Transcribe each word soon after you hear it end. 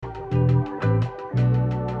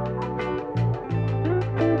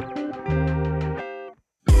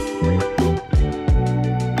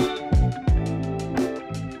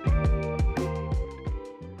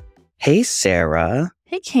Hey, Sarah.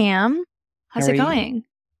 Hey Cam, How how's are it you? going?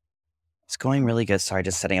 It's going really good. Sorry,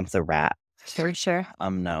 just setting up the wrap. Very sure.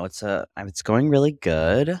 No, it's going really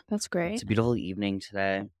good. That's It's great. a beautiful evening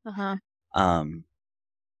today. Uh-huh. Um,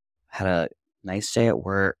 had a nice day at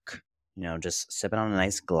work. Just sipping on a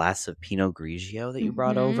nice glass of Pinot Grigio that you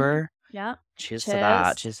brought Mm-hmm. over. Yeah. Cheers to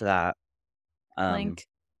that. Cheers. Cheers to that. Um, Link.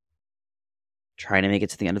 trying to make it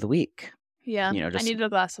to the end of the week. Yeah. I Just needed a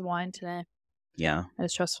glass of wine today. yeah, Had a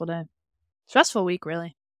stressful day. Stressful week,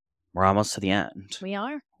 really. we're almost to the end. We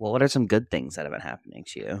are. Well, what are some good things that have been happening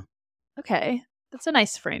to you? Okay. That's a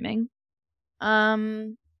nice framing.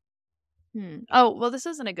 Um Oh, well, this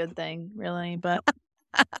isn't a good thing, really, but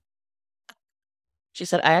She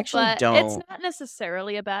said, "I actually it's don't." not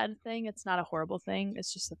necessarily a bad thing. It's not a horrible thing.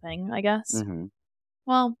 It's just a thing, I guess. Mm-hmm.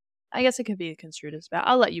 Well, I guess it could be construed as bad.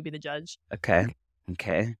 I'll let you be the judge. Okay.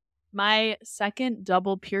 Okay. My second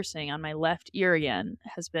double piercing on my left ear again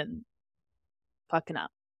has been fucking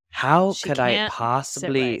up. How She could I can't sit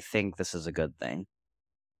possibly right. think this is a good thing?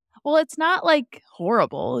 Well, it's not like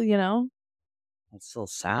horrible, It's still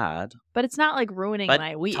sad. but it's not like ruining But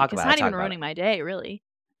my week. talk It's about it. not Talk even about it. ruining my day, really.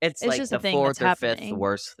 It's It's like just a the thing that's fourth or fifth happening.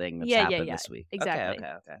 worst thing that's Yeah, happened yeah. this week. Exactly.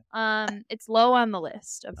 Okay. Okay. It's low on the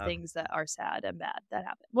list of Okay. things that are sad and bad that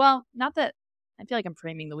happen. Well, not that I feel like I'm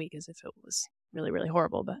framing the week as if it was really, really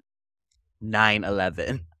horrible, but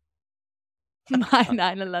 9/11. my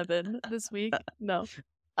 9/11 this week. No.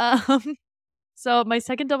 Um so my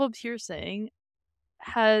second double piercing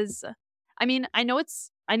has I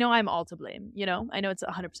know I'm all to blame, I know it's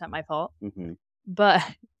 100% my fault, Mm-hmm. but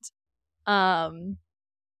um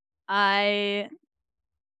I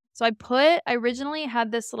I originally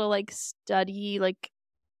had this little like study like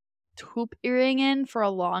hoop earring in for a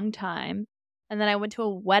long time, and then I went to a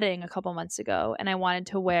wedding a couple months ago and I wanted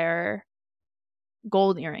to wear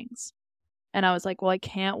gold earrings. And I was like, well, I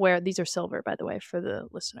can't wear these are silver, by the way, for the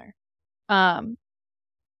listener. Um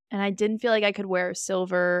and I didn't feel like I could wear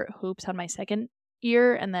silver hoops on my second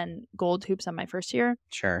ear and then gold hoops on my first ear.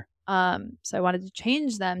 Sure. So I wanted to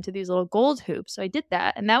change them to these little gold hoops. So I did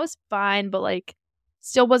that, and that was fine, but like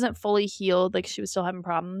still wasn't fully healed. Like she was still having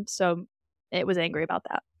problems. So it was angry about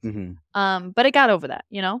that. Mm-hmm. But I got over that,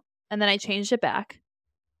 And then I changed it back.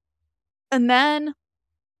 And then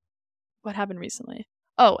what happened recently?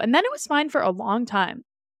 Oh, and then it was fine for a long time.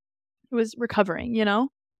 It was recovering,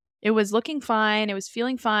 It was looking fine. It was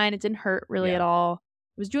feeling fine. It didn't hurt really at all.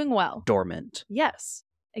 It was doing well. Dormant. Yes,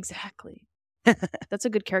 exactly. That's a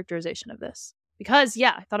good characterization of this. Because,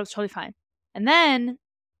 yeah, I thought it was totally fine. And then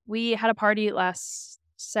we had a party last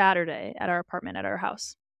Saturday at our apartment at our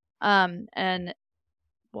house. And,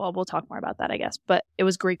 well, we'll talk more about that, I guess. But it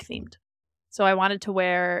was Greek themed. So I wanted to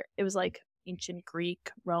wear, it was like ancient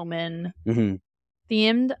Greek, Roman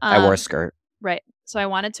themed. I wore a skirt. Right. So I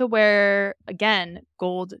wanted to wear, again,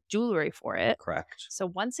 gold jewelry for it. Correct. So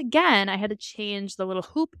once again, I had to change the little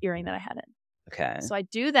hoop earring that I had in. Okay. So I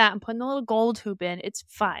do that. I'm putting the little gold hoop in. It's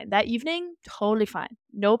fine. That evening, totally fine.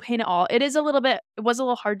 No pain at all. It was a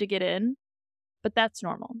little hard to get in, but that's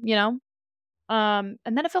normal, And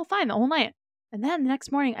then it felt fine the whole night. And then the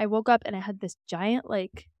next morning I woke up and I had this giant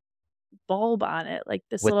like bulb on it, like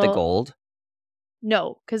this with little the gold.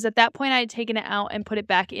 No, because at that point I had taken it out and put it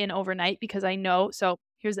back in overnight because I know. So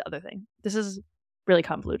here's the other thing. This is really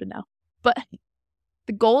convoluted now. But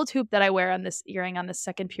the gold hoop that I wear on this earring on this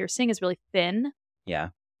second piercing is really thin. Yeah.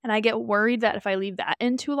 And I get worried that if I leave that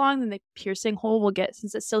in too long, then the piercing hole will get,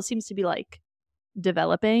 since it still seems to be like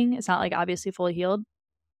developing, it's not like obviously fully healed.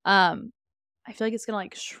 I feel like it's going to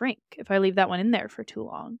like shrink if I leave that one in there for too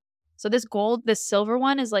long. So this silver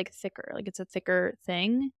one is like thicker. Like it's a thicker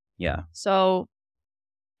thing. Yeah. So,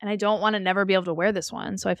 and I don't want to never be able to wear this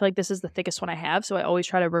one. So I feel like this is the thickest one I have. So I always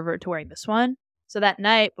try to revert to wearing this one. So that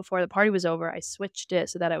night before the party was over, I switched it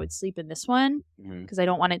so that I would sleep in this one because I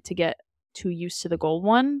don't want it to get too used to the gold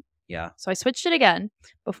one. Yeah. So I switched it again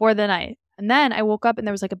before the night. And then I woke up and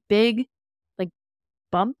there was like a big like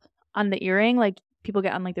bump on the earring, like people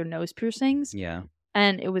get on like their nose piercings. Yeah.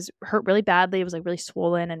 And it was hurt really badly. It was like really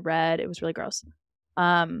swollen and red. It was really gross.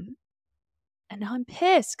 And now I'm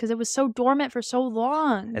pissed because it was so dormant for so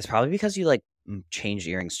long. It's probably because you like changed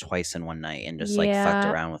earrings twice in one night and just like fucked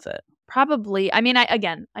around with it. Probably. I mean, I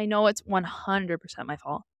know it's 100% my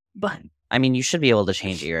fault, but I mean, you should be able to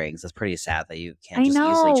change earrings. It's pretty sad that you can't just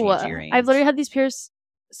easily change earrings. I've literally had these pierced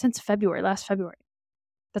since last February.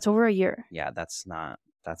 That's over a year. Yeah, that's not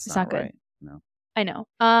right. Good. No. I know.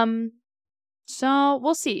 So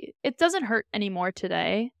we'll see. It doesn't hurt anymore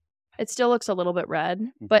today. It still looks a little bit red,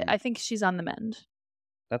 but I think she's on the mend.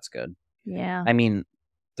 That's good. Yeah. I mean,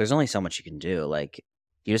 there's only so much you can do. Like,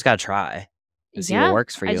 you just gotta try. and see what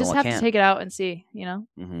works for you I and just what have to can't. take it out and see, you know?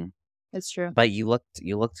 Mm-hmm. It's true. But you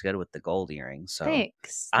looked good with the gold earrings. So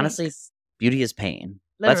Thanks. honestly, Thanks. beauty is pain.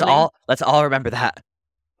 Literally. Let's all remember that.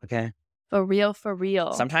 Okay. For real, for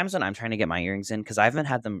real. Sometimes when I'm trying to get my earrings in, because I haven't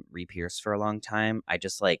had them re-pierced for a long time, I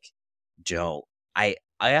just like don't. I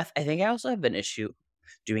think I also have an issue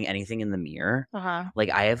doing anything in the mirror. Like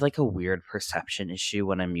I have like a weird perception issue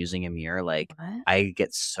when I'm using a mirror. Like What? I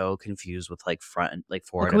get so confused with like front and like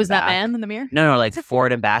forward Like, and who's that back. man in the mirror? No, like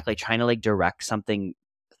forward and back, like trying to like direct something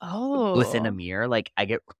within a Oh. mirror. Like I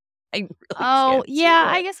really Oh, can't do yeah,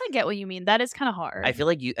 it. I guess I get what you mean. That is kind of hard. I feel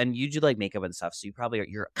like you do like makeup and stuff, so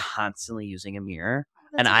you're constantly using a mirror.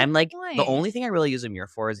 That's And a good I'm like the point. only thing I really use a mirror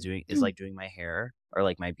for is like doing my hair or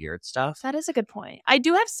like my beard stuff. That is a good point. I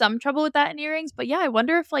do have some trouble with that in earrings, but yeah, I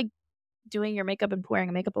wonder if like doing your makeup and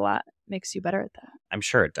wearing makeup a lot makes you better at that. I'm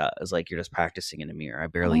sure it does. Like you're just practicing in a mirror. I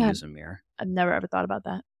barely use a mirror. I've never ever thought about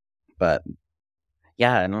that. But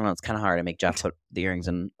yeah, I don't know. It's kind of hard to make Jeff put the earrings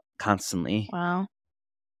in constantly. Wow.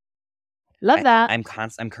 Love that. I'm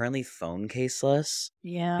currently phone caseless.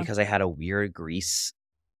 Yeah. Because I had a weird grease-esque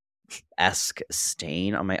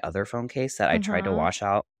stain on my other phone case that I tried to wash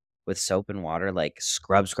out with soap and water, like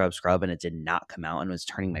scrub, and it did not come out and was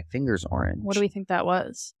turning my fingers orange. What do we think that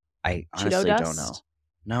was? I honestly don't know.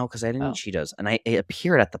 No, because I didn't eat Cheetos. And it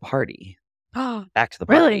appeared at the party. Back to the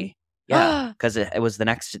party. Really? Yeah, because it was the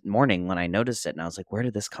next morning when I noticed it, and I was like, "Where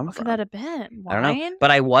did this come What from?" could that have been? I don't know.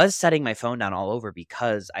 But I was setting my phone down all over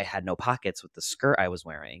because I had no pockets with the skirt I was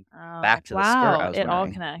wearing. Back to the skirt I was wearing. It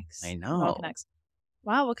all connects. I know. It all connects.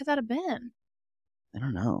 Wow, what could that have been? I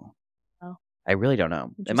don't know. Oh. I really don't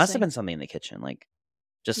know. It must have been something in the kitchen, like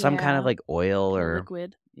just some kind of like oil or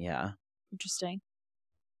liquid. Yeah. Interesting.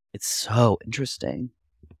 It's so interesting.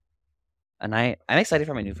 And I'm excited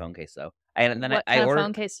for my new phone case though. What kind of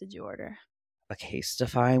phone case did you order? A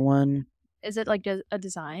Casetify one. Is it like a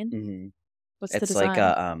design? Mm-hmm. What's the design?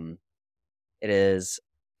 It's like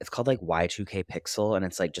it's called like Y2K Pixel, and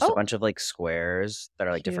it's like just a bunch of like squares that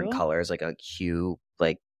are like different colors, like a cube,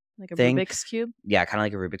 like a thing. Rubik's Cube? Yeah, kind of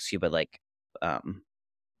like a Rubik's Cube, but like a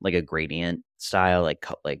gradient style, like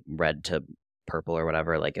red to purple or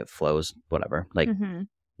whatever, like it flows whatever, like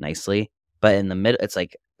nicely. But in the middle, it's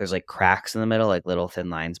like there's like cracks in the middle, like little thin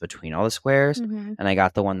lines between all the squares. And I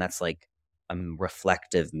got the one that's like a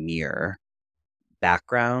reflective mirror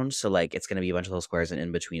background, so like it's gonna be a bunch of little squares, and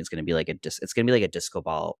in between it's gonna be like a disco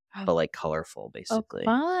ball, but like colorful, basically.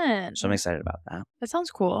 Fun. So I'm excited about that. That sounds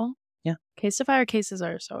cool. Yeah. Casetify cases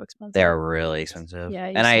are so expensive. They're really expensive. Yeah.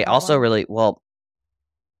 And I also really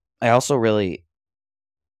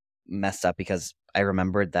messed up because I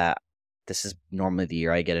remembered that this is normally the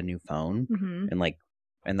year I get a new phone,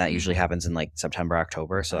 and that usually happens in like September,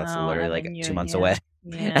 October. So that's literally like 2 months away,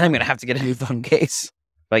 and I'm gonna have to get a new phone case.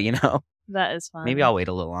 But that is fun. Maybe I'll wait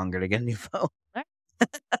a little longer to get a new phone.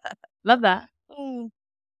 Love that.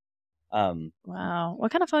 Wow.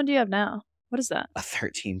 What kind of phone do you have now? What is that? A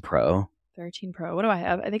 13 Pro. 13 Pro. What do I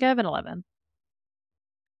have? I think I have an 11.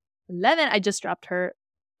 11. I just dropped her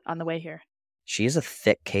on the way here. She is a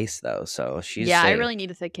thick case though, so she's safe. I really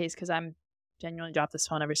need a thick case because I'm genuinely drop this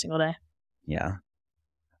phone every single day. Yeah,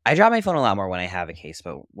 I drop my phone a lot more when I have a case,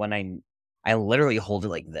 but when I literally hold it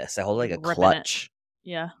like this. I hold it like a clutch.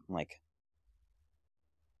 Yeah, I'm like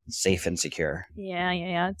safe and secure.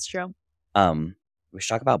 Yeah. It's true. We should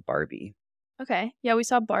talk about Barbie. Okay. Yeah, we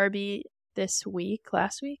saw Barbie this week.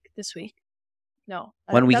 Last week? This week? No.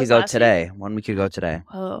 1 week ago today. 1 week ago today.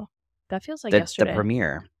 Oh, that feels like yesterday. The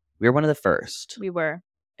premiere. We were one of the first. We were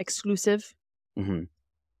exclusive. We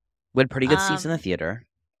had pretty good seats in the theater.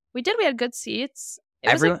 We did. We had good seats.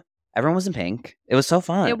 Everyone was in pink. It was so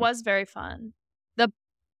fun. It was very fun. The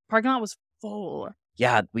parking lot was full.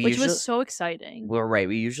 Yeah, which was so exciting. We're right.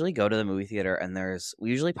 We usually go to the movie theater, and we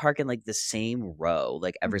usually park in like the same row,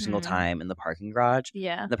 like every single time in the parking garage.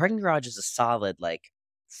 Yeah, the parking garage is a solid like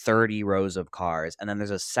 30 rows of cars, and then there's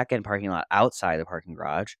a second parking lot outside the parking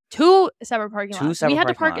garage. 2 separate parking lots. We had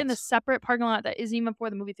to park lots. in the separate parking lot that isn't even for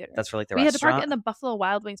the movie theater. That's for like the restaurant. We had to park in the Buffalo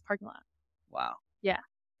Wild Wings parking lot. Wow. Yeah.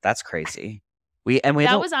 That's crazy.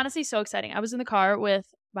 That was honestly so exciting. I was in the car with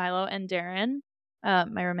Milo and Darren,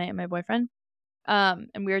 my roommate and my boyfriend.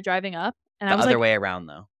 And we were driving up, and I was the other way around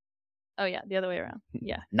though. Oh yeah, the other way around.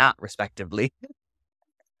 Yeah. Not respectively.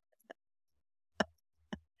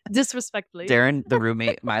 Disrespectfully. Darren, the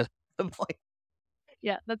roommate, Milo, the boy.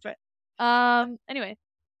 Yeah, that's right. Anyway,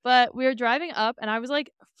 but we were driving up, and I was like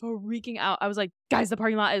freaking out. I was like, guys, the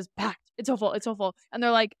parking lot is packed. It's so full. It's so full. And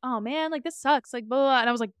they're like, oh man, like this sucks. Like blah, blah, blah. And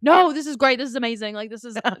I was like, no, this is great. This is amazing. Like this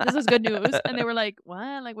is good news. And they were like,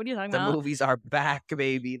 what? Like what are you talking about? The movies are back,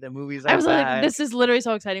 baby. The movies are back. I was like, this is literally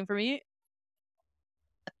so exciting for me.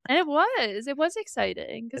 And it was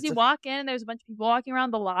exciting because It's you a walk in and there's a bunch of people walking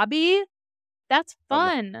around the lobby. That's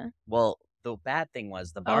fun. Well, the bad thing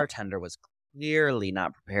was the Oh. bartender was clearly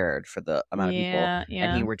not prepared for the amount of people,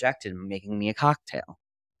 and he rejected making me a cocktail.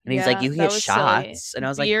 And he's like, "You can that get was shots," silly. and I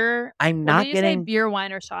was Beer, like, "I'm what not did you say? getting Beer,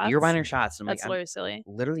 wine, or shots? beer, wine, or shots." And I'm That's like, literally silly.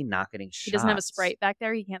 "I'm literally not getting shots." He doesn't have a Sprite back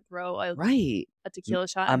there. He can't throw a tequila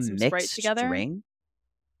shot a and some Sprite mixed together. drink.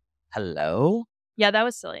 Hello? Yeah, that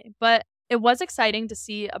was silly. But it was exciting to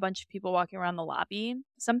see a bunch of people walking around the lobby.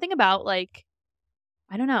 Something about like,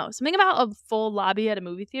 I don't know, something about a full lobby at a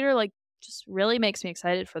movie theater like just really makes me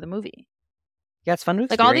excited for the movie. Yeah, it's fun to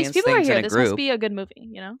experience like all these people are things in here. a This group. must be a good movie,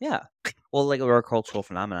 you know? Yeah. Well, like we're a cultural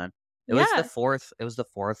phenomenon. It was the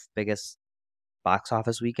fourth biggest box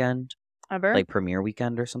office weekend ever, like premiere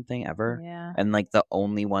weekend or something ever. Yeah. And like the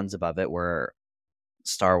only ones above it were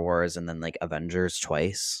Star Wars and then like Avengers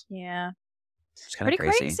twice. Yeah. It's kind of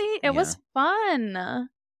crazy. It was fun.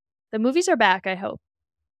 The movies are back, I hope.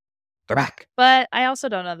 They're back. But I also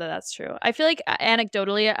don't know that that's true. I feel like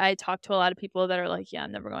anecdotally, I talk to a lot of people that are like, yeah,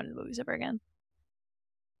 I'm never going to the movies ever again.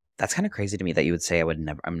 That's kind of crazy to me that you would say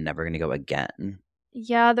I'm never going to go again.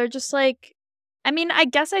 Yeah, they're just like, I mean, I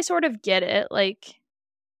guess I sort of get it. Like,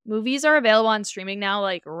 movies are available on streaming now,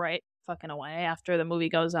 like right fucking away after the movie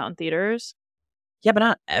goes out in theaters. Yeah, but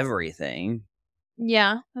not everything.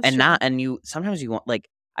 Yeah, that's true. And you sometimes you want like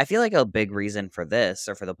I feel like a big reason for this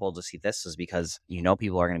or for the poll to see this is because you know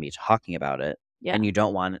people are going to be talking about it, and you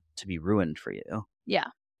don't want it to be ruined for you. Yeah,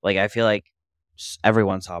 like I feel like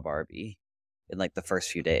everyone saw Barbie in like the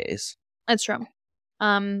first few days. That's true.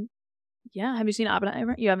 Yeah, have you seen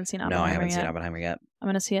Oppenheimer? You haven't seen Oppenheimer yet? No, I haven't seen Oppenheimer yet. I'm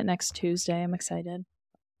gonna see it next Tuesday. I'm excited.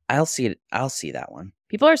 I'll see it. I'll see that one.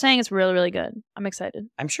 People are saying it's really, really good. I'm excited.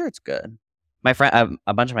 I'm sure it's good. My friend,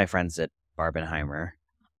 a bunch of my friends did Barbenheimer.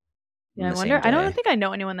 Yeah, I wonder. I don't think I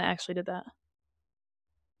know anyone that actually did that.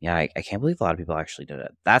 Yeah, I can't believe a lot of people actually did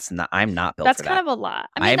it. I'm not built for that. That's kind of a lot.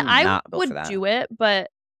 I mean, I would do it,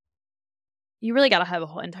 but you really got to have a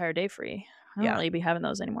whole entire day free. I don't really be having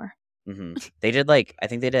those anymore. Mm-hmm. They did like I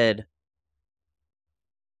think they did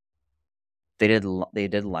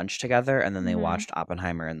lunch together, and then they watched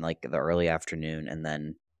Oppenheimer in like the early afternoon, and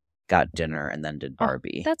then got dinner, and then did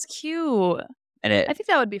Barbie. Oh, that's cute. And I think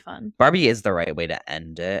that would be fun. Barbie is the right way to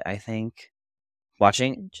end it, I think.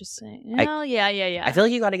 Watching. Interesting. Well, yeah. I feel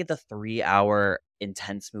like you got to get the 3-hour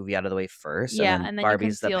intense movie out of the way first. Yeah, and then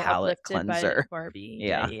Barbie's the palate cleanser. Barbie.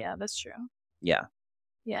 Yeah, that's true. Yeah.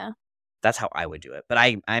 Yeah. That's how I would do it. But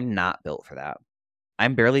I'm not built for that.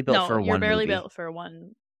 I'm barely built for one movie. You're barely built for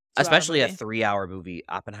one. Especially a 3-hour movie,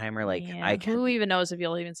 Oppenheimer. Like who even knows if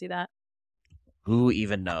you'll even see that? Who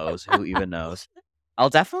even knows? Who even knows? I'll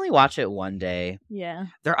definitely watch it one day. Yeah.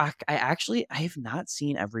 I have not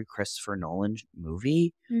seen every Christopher Nolan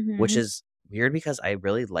movie, which is weird because I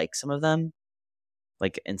really like some of them,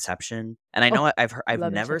 like Inception. And I know I've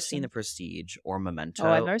never seen The Prestige or Memento. Oh,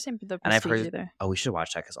 I've never seen The Prestige either. Oh, we should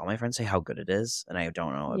watch that because all my friends say how good it is, and I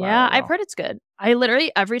don't know. Yeah, I've heard it's good. I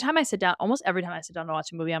literally almost every time I sit down to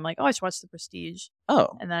watch a movie, I'm like, oh, I should watch The Prestige.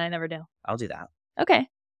 Oh, and then I never do. I'll do that. Okay.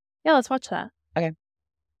 Yeah, let's watch that. Okay.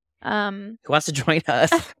 Who wants to join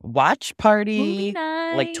us? Watch party. Movie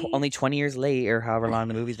night. Like only 20 years late, or however long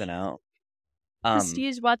the movie's been out.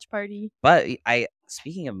 Prestige watch party. But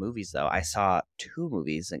speaking of movies though, I saw 2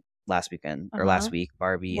 movies last weekend or last week.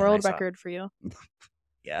 Barbie. World record for you.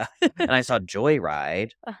 Yeah. And I saw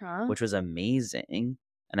Joyride, which was amazing,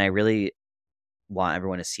 and I really want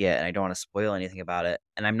everyone to see it, and I don't want to spoil anything about it.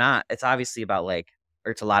 And I'm not. It's obviously about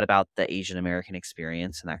it's a lot about the Asian American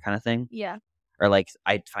experience and that kind of thing. Yeah. Or like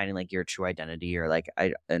finding like your true identity, or like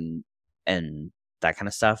and that kind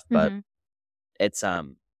of stuff. But it's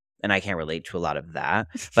and I can't relate to a lot of that.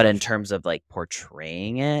 But in terms of like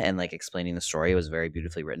portraying it and like explaining the story, it was very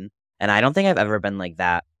beautifully written. And I don't think I've ever been like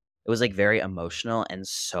that. It was like very emotional and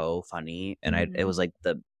so funny, and it was like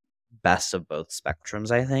the best of both spectrums,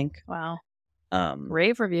 I think. Wow.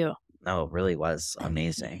 Rave review. No, it really was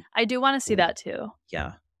amazing. I do want to see that too.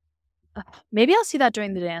 Yeah. Maybe I'll see that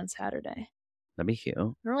during the day on Saturday. That'd be cute. I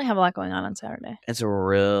don't really have a lot going on Saturday. It's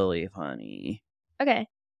really funny. Okay.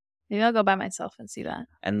 Maybe I'll go by myself and see that.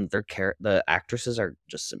 And the actresses are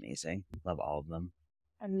just amazing. Love all of them.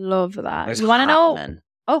 I love that. There's you want to know? Men.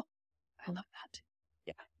 Oh, I love that.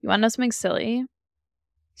 Yeah. You want to know something silly?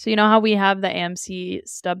 So you know how we have the AMC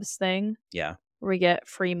Stubs thing? Yeah. Where we get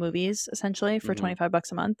free movies essentially for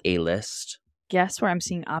 $25 a month. A-list. Guess where I'm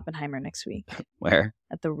seeing Oppenheimer next week? Where?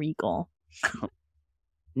 At the Regal.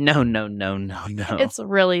 No. It's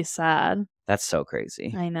really sad. That's so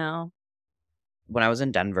crazy. I know. when I was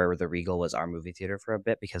in Denver, the Regal was our movie theater for a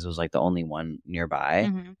bit because it was like the only one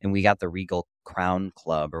nearby. And we got the Regal Crown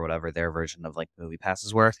Club or whatever their version of like movie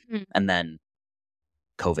passes were. And then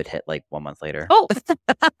COVID hit like 1 month later. Oh,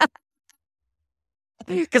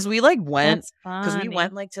 because we like went because we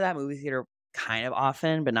went like to that movie theater kind of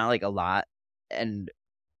often, but not like a lot. And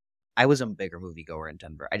I was a bigger moviegoer in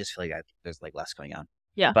Denver. I just feel like there's like less going on.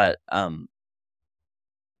 Yeah. But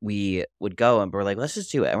we would go and we're like, let's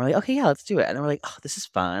just do it. And we're like, okay, yeah, let's do it. And then we're like, oh, this is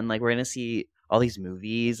fun. Like, we're gonna see all these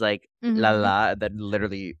movies, like la la. Then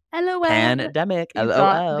literally, LOL. pandemic. You LOL.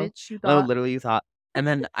 thought, bitch, you No, thought. literally, you thought. And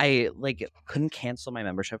then I like couldn't cancel my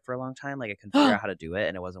membership for a long time. Like I couldn't figure out how to do it,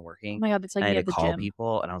 and it wasn't working. Oh my god, that's like I me had at to the call gym.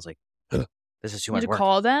 people, and I was like, this is too You much had to work.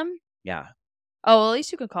 call them? Yeah. Oh, well, at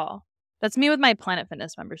least you could call. That's me with my Planet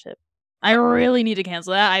Fitness membership. I really need to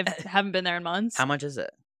cancel that. I haven't been there in months. How much is it?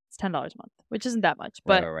 It's $10 a month, which isn't that much.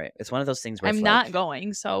 But right. It's one of those things where I'm it's not like,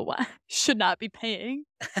 going, so I should not be paying.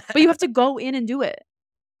 But you have to go in and do it.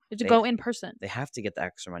 You have to go in person. They have to get the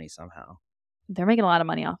extra money somehow. They're making a lot of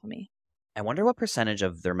money off of me. I wonder what percentage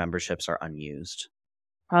of their memberships are unused.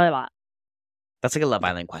 Probably a lot. That's like a Love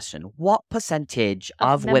Island question. What percentage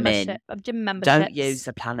of women gym memberships don't use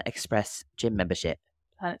the Planet Express gym membership?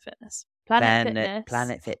 Planet Fitness.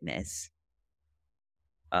 Planet Fitness.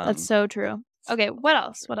 That's so true. Okay, what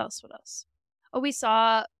else? Oh, we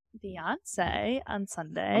saw Beyonce on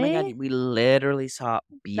Sunday. Oh my god, we literally saw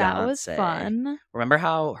Beyonce. That was fun. Remember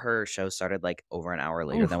how her show started like over an hour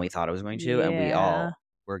later than we thought it was going to? Yeah. And we all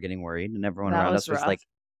were getting worried, and everyone around us was like,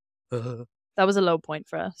 that was a low point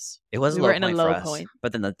for us. It was a low point.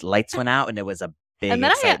 But then the lights went out, and it was a big and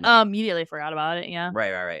then excitement. I immediately forgot about it. Yeah.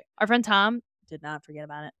 Right. Our friend Tom did not forget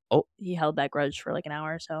about it. Oh, he held that grudge for like an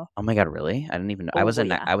hour or so. Oh my god, really? I didn't even know. I was not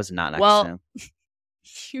next to him.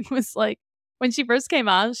 She was like, when she first came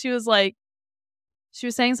on, she was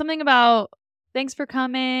saying something about, thanks for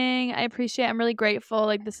coming. I appreciate it. I'm really grateful.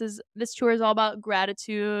 Like this tour is all about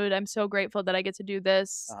gratitude. I'm so grateful that I get to do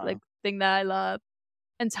this like thing that I love.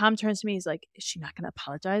 And Tom turns to me, he's like, is she not gonna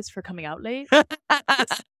apologize for coming out late? I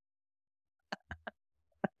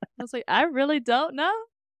was like, I really don't know.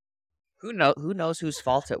 Who knows whose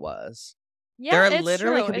fault it was? Yeah, there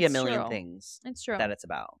literally could be a million things it's true that it's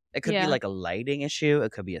about. It could be like a lighting issue.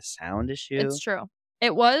 It could be a sound issue. It's true.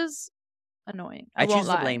 It was annoying. I choose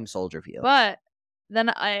to blame Soldier Field. But then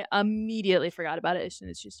I immediately forgot about it as soon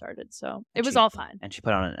as she started. So it was all fine. And she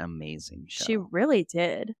put on an amazing show. She really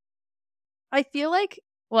did. I feel like,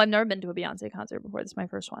 well, I've never been to a Beyonce concert before. This is my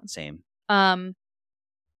first one. Same. And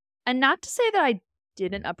not to say that I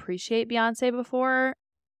didn't appreciate Beyonce before,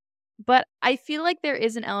 but I feel like there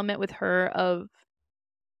is an element with her of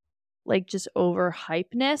like just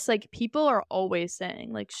overhypeness. Like people are always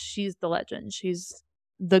saying like she's the legend, she's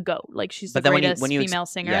the GOAT, like she's the greatest female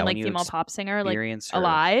singer and like female pop singer like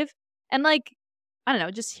alive. And like I don't know,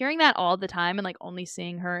 just hearing that all the time and like only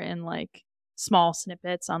seeing her in like small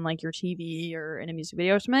snippets on like your TV or in a music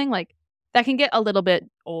video or something, like that can get a little bit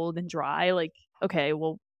old and dry. Like, okay,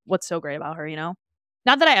 well, what's so great about her, you know?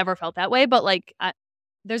 Not that I ever felt that way, but like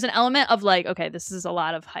there's an element of like, okay, this is a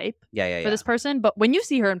lot of hype for this person. But when you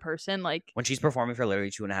see her in person, like when she's performing for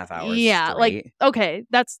literally 2.5 hours. Yeah, straight, like, okay,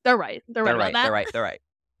 they're right. They're right about that. They're right.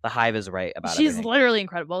 The Hive is right about it. She's literally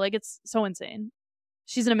incredible. Like it's so insane.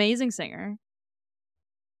 She's an amazing singer.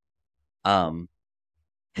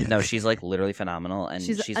 No, she's like literally phenomenal. And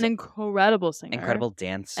she's an incredible singer. Incredible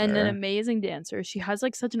dancer. And an amazing dancer. She has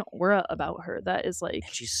like such an aura about her that is like,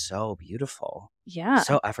 and she's so beautiful. Yeah.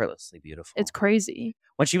 So effortlessly beautiful. It's crazy.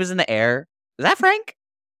 When she was in the air, is that Frank?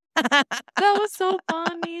 That was so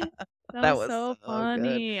funny. That was so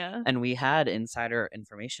funny. Good. And we had insider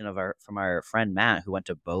information from our friend Matt, who went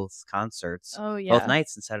to both concerts. Oh yeah. Both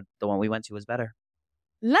nights, and said the one we went to was better.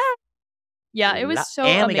 Yeah, it was so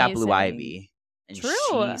and amazing. We got Blue Ivy. And True.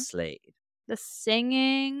 She slayed. The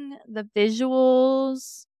singing, the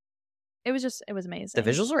visuals. It was amazing.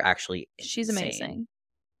 The visuals were actually insane. She's amazing.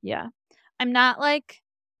 Yeah. I'm not like,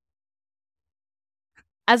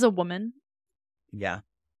 as a woman. Yeah.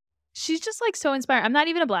 She's just like so inspiring. I'm not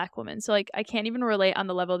even a black woman, so like I can't even relate on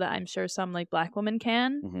the level that I'm sure some like black women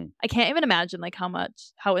can. Mm-hmm. I can't even imagine like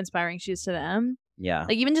how inspiring she is to them. Yeah.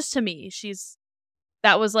 Like even just to me,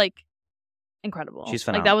 that was like incredible. She's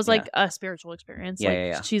phenomenal. Like that was like a spiritual experience.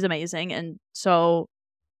 Yeah, she's amazing, and so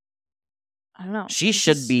I don't know. She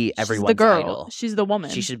should be everyone's the girl. idol. She's the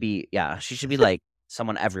woman. She should be like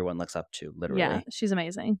someone everyone looks up to. Literally. Yeah, she's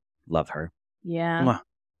amazing. Love her. Yeah. Mwah.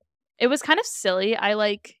 It was kind of silly.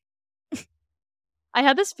 I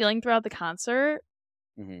had this feeling throughout the concert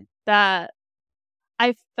that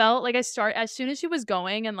I felt like as soon as she was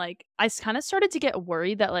going, and like I kind of started to get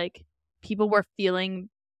worried that like people were feeling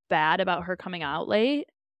bad about her coming out late,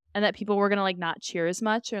 and that people were gonna like not cheer as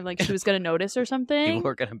much, or like she was gonna notice or something. People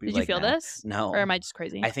were gonna be Did like, you feel nah. this? No. Or am I just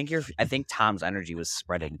crazy? I think Tom's energy was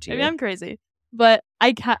spreading to you. Maybe I'm crazy, but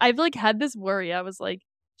I've like had this worry. I was like,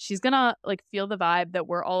 she's gonna like feel the vibe that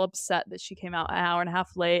we're all upset that she came out an hour and a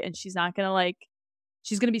half late, and she's not gonna like,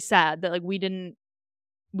 she's gonna be sad that like we didn't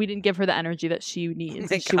give her the energy that she needs,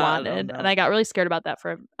 that she wanted. And I got really scared about that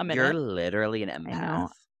for a minute. You're literally an empath.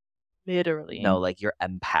 Literally. No, like you're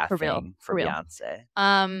empathing for real.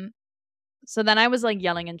 Beyonce. So then I was like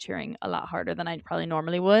yelling and cheering a lot harder than I probably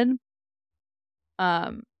normally would.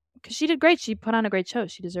 Because she did great. She put on a great show.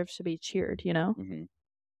 She deserves to be cheered, you know? Mm-hmm.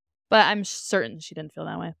 But I'm certain she didn't feel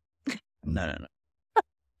that way. No.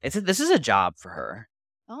 This is a job for her.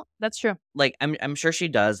 Oh, that's true. Like I'm sure she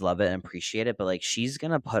does love it and appreciate it, but like she's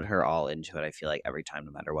gonna put her all into it. I feel like every time,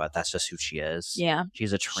 no matter what. That's just who she is. Yeah,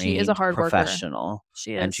 she's a trained, she is a hard professional. Worker.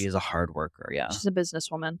 She is, and she is a hard worker. Yeah, she's a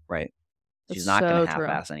businesswoman. Right. That's she's not gonna true.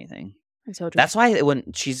 half-ass anything. That's so true. That's why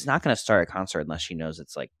when she's not gonna start a concert unless she knows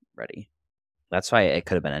it's like ready. That's why it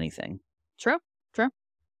could have been anything. True.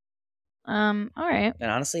 All right.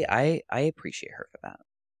 And honestly, I appreciate her for that.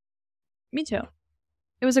 Me too.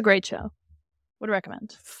 It was a great show. Would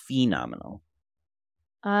recommend. Phenomenal.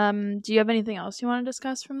 Do you have anything else you want to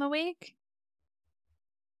discuss from the week?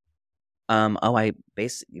 I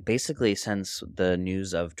basically, since the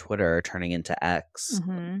news of Twitter turning into X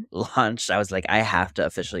launched, I was like, I have to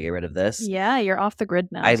officially get rid of this. Yeah, you're off the grid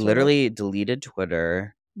now. I literally deleted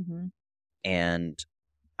Twitter and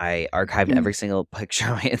I archived every single picture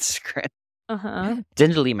on my Instagram.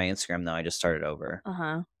 Didn't delete my Instagram though. I just started over.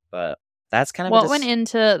 But that's kind of what went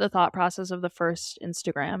into the thought process of the first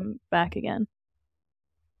Instagram back again.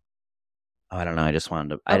 Oh, I don't know. I just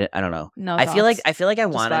wanted to. I don't know. No, I feel like I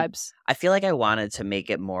wanted. Vibes. I feel like I wanted to make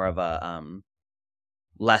it more of a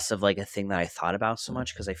less of like a thing that I thought about so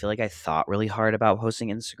much, because I feel like I thought really hard about posting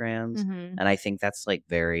Instagrams, and I think that's like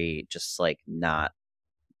very just like not.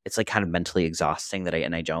 It's like kind of mentally exhausting that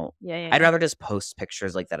I don't. Yeah. I'd rather just post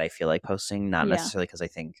pictures like that I feel like posting, not necessarily because I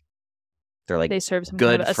think they're like they serve some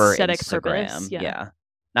good kind of for aesthetic Instagram. Purpose. Yeah.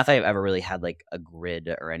 Not that I've ever really had like a grid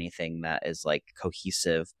or anything that is like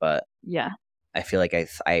cohesive, but yeah, I feel like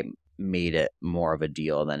I made it more of a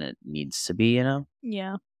deal than it needs to be, you know?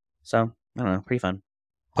 Yeah. So, I don't know, pretty fun.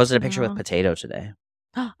 Posted a picture with Potato today.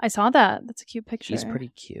 I saw that. That's a cute picture. She's pretty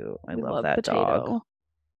cute. I love that Potato. dog.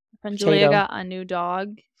 My friend Julia got a new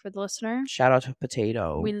dog for the listener. Shout out to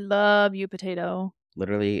Potato. We love you, Potato.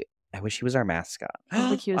 Literally, I wish he was our mascot.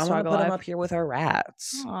 The cutest I want dog to put alive. him up here with our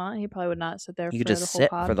rats. Aw, he probably would not sit there. He for could just the sit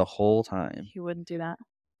whole pod. for the whole time. He wouldn't do that.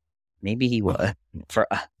 Maybe he would for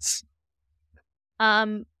us.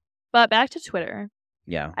 But back to Twitter.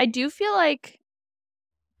 Yeah. I do feel like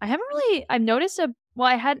I've noticed it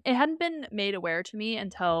hadn't been made aware to me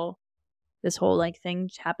until this whole like thing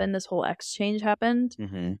happened, this whole exchange happened.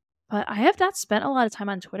 But I have not spent a lot of time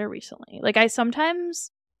on Twitter recently. Like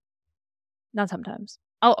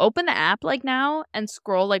I'll open the app like now and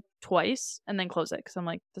scroll like twice and then close it, because I'm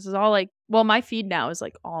like, this is all like, well, my feed now is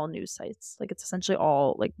like all news sites. Like it's essentially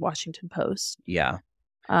all like Washington Post. Yeah.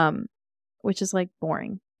 Which is like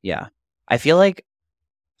boring. Yeah. I feel like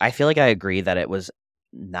I agree that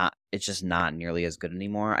it's just not nearly as good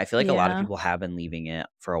anymore. I feel like a lot of people have been leaving it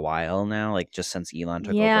for a while now, like just since Elon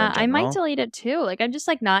took over. Yeah, I might delete it too. Like I'm just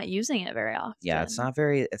like not using it very often. Yeah, it's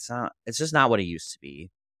just not what it used to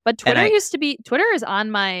be. But Twitter is on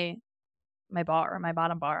my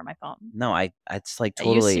bottom bar on my phone. No, it's like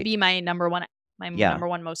totally. It used to be my number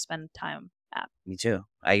one most spent time app. Me too.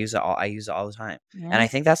 I use it all the time. Yeah. And I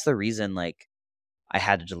think that's the reason like I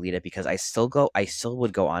had to delete it, because I still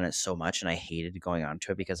would go on it so much, and I hated going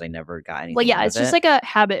onto it because I never got anything. Well, yeah, out it's of just it. like a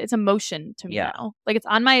habit. It's a motion to me now. Like it's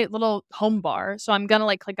on my little home bar, so I'm gonna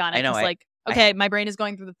like click on it. I know. My brain is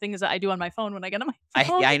going through the things that I do on my phone when I get on my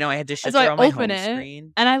phone. I know. I had to shit through on my home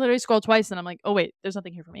screen, and I literally scroll twice, and I'm like, oh wait, there's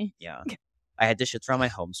nothing here for me. Yeah, I had to shit through on my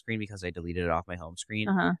home screen because I deleted it off my home screen,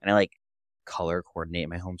 and I like color coordinate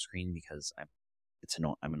my home screen because I'm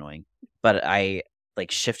annoying. But I like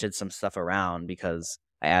shifted some stuff around because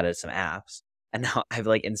I added some apps, and now I've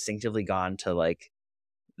like instinctively gone to like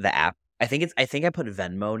the app. I think I put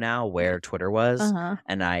Venmo now where Twitter was,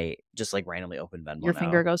 and I just like randomly opened Venmo. Your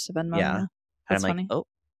finger goes to Venmo. Yeah, and I'm funny. Like, oh,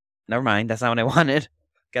 never mind. That's not what I wanted.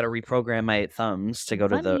 Got to reprogram my thumbs to go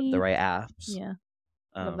to the right apps. Yeah,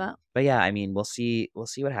 love that. But yeah, I mean, we'll see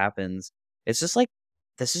what happens. It's just like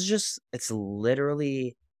it's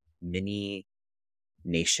literally mini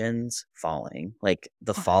nations falling. Like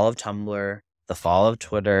the fall of Tumblr, the fall of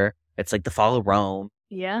Twitter. It's like the fall of Rome.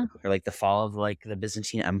 Yeah. Or like the fall of like the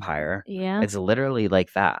Byzantine Empire. Yeah. It's literally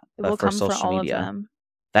like that. It But will for come social for all media. of them.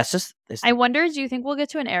 That's just. I wonder, do you think we'll get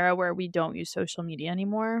to an era where we don't use social media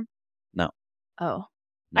anymore? No. Oh.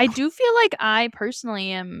 No. I do feel like I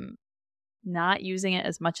personally am not using it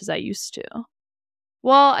as much as I used to.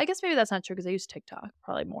 Well, I guess maybe that's not true because I use TikTok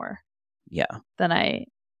probably more. Yeah. Than I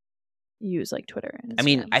use like Twitter and Instagram. I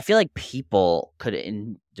mean, I feel like people could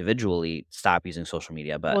individually stop using social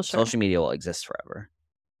media, but social media will exist forever.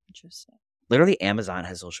 Interesting. Literally, Amazon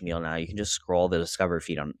has social media now. You can just scroll the Discover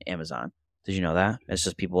feed on Amazon. Did you know that? It's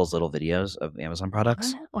just people's little videos of Amazon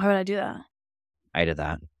products. Why would I do that? I did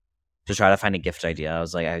that to try to find a gift idea. I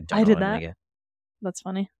was like, I don't know did what that. I'm gonna get. That's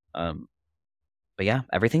funny. But yeah,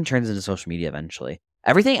 everything turns into social media eventually.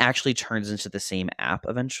 Everything actually turns into the same app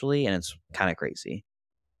eventually, and it's kind of crazy.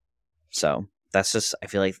 So that's just, I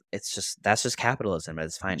feel like that's just capitalism at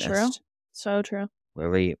its finest. True. So true.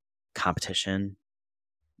 Literally competition,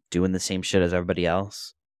 doing the same shit as everybody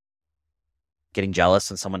else, getting jealous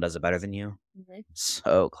when someone does it better than you. Mm-hmm.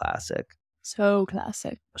 So classic. So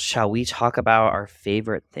classic. Shall we talk about our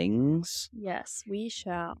favorite things? Yes, we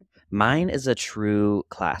shall. Mine is a true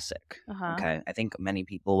classic. Okay. I think many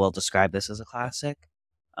people will describe this as a classic.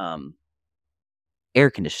 Air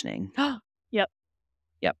conditioning. Yep.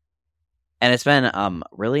 And it's been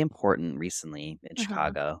really important recently in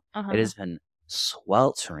Chicago. It has been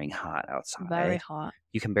sweltering hot outside. Very hot.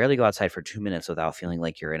 You can barely go outside for 2 minutes without feeling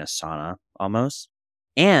like you're in a sauna almost.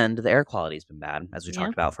 And the air quality has been bad, as we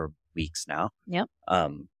talked about for weeks now. Yep.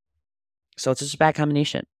 So it's just a bad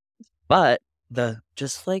combination. But the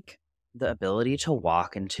ability to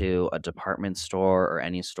walk into a department store or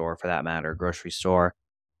any store for that matter, grocery store,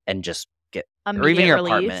 and just get, or even your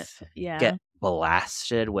apartment, get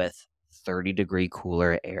blasted with 30-degree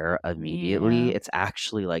cooler air immediately. It's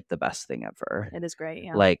actually like the best thing ever. It is great.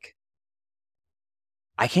 Yeah. Like,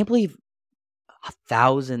 I can't believe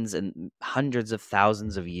thousands and hundreds of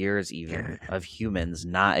thousands of years even of humans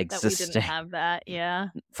not existing. That we didn't have that. Yeah.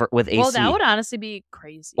 With AC. Well, that would honestly be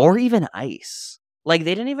crazy. Or even ice. Like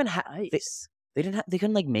they didn't even have ice. They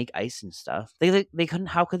couldn't like make ice and stuff. They couldn't.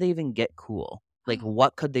 How could they even get cool? Like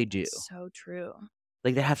what could they do? So true.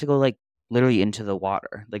 Like they'd have to go like literally into the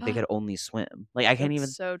water. Like they could only swim. Like I can't even.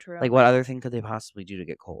 So true. Like what other thing could they possibly do to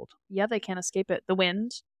get cold? Yeah, they can't escape it. The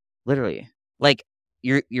wind. Literally, like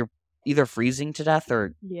you're either freezing to death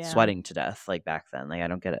or sweating to death. Like back then, like I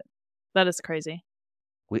don't get it. That is crazy.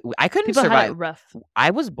 I couldn't People survive. Had it rough. I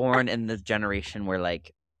was born in the generation where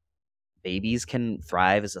like babies can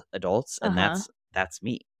thrive as adults, and that's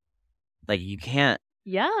me. Like you can't.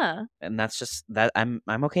 Yeah. And that's just that. I'm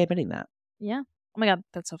okay admitting that. Yeah. Oh my god,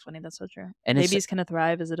 that's so funny. That's so true. And babies can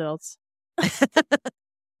thrive as adults.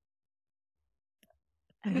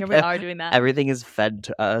 And here we are doing that. Everything is fed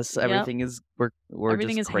to us. Yep. Everything is we're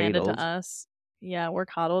everything just is cradled. handed to us. Yeah, we're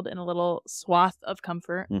coddled in a little swath of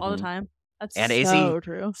comfort all the time. That's and so AC,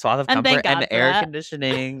 true. Swath of comfort and air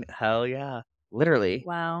conditioning. Hell yeah, literally.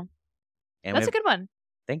 Wow, and that's a good one.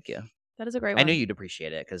 Thank you. That is a great one. I knew you'd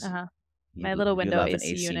appreciate it because my little window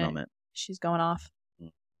AC unit. Moment. She's going off.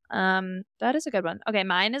 That is a good one. Okay,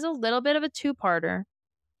 mine is a little bit of a two-parter.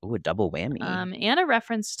 Ooh, a double whammy. And a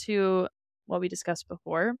reference to what we discussed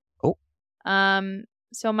before. Oh.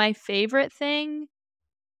 So my favorite thing,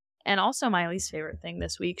 and also my least favorite thing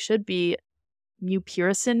this week, should be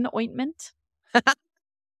mupirocin ointment,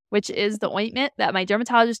 which is the ointment that my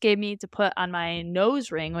dermatologist gave me to put on my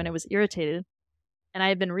nose ring when it was irritated, and I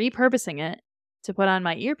have been repurposing it to put on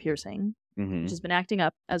my ear piercing, which has been acting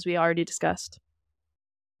up, as we already discussed.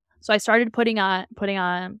 So I started putting it on.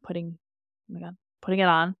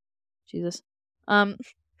 Jesus.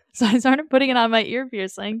 So I started putting it on my ear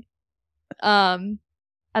piercing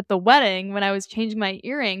at the wedding when I was changing my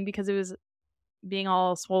earring because it was being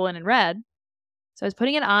all swollen and red. So I was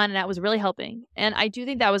putting it on and that was really helping. And I do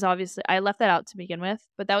think that was obviously, I left that out to begin with,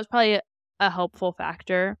 but that was probably a helpful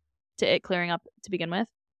factor to it clearing up to begin with.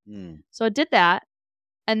 So I did that.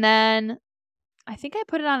 And then I think I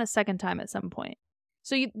put it on a second time at some point.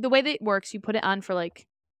 So the way that it works, you put it on for like,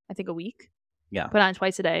 I think a week. Yeah. Put it on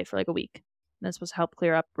twice a day for like a week. And it's supposed to help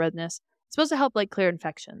clear up redness. It's supposed to help like clear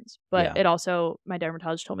infections. But it also, my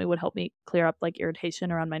dermatologist told me, would help me clear up like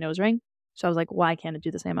irritation around my nose ring. So I was like, why can't it do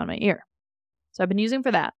the same on my ear? So I've been using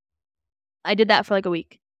for that. I did that for like a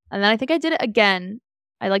week. And then I think I did it again.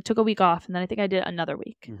 I like took a week off. And then I think I did it another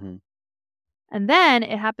week. And then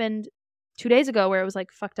it happened 2 days ago where it was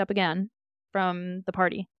like fucked up again from the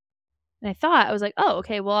party. And I was like, oh,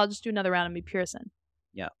 okay, well, I'll just do another round of mupirocin.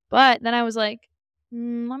 Yeah. But then I was like,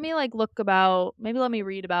 let me like let me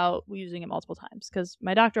read about using it multiple times because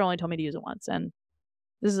my doctor only told me to use it once. And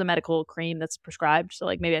this is a medical cream that's prescribed. So,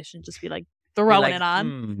 like, maybe I shouldn't just be, like, throwing it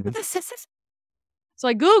on. So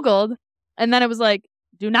I Googled, and then it was like,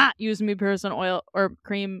 do not use mupirocin oil or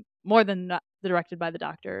cream more than directed by the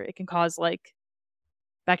doctor. It can cause, like,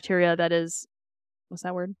 bacteria that is, what's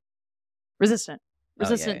that word? Resistant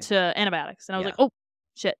to antibiotics. And I was like, oh,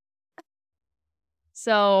 shit.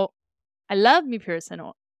 So I love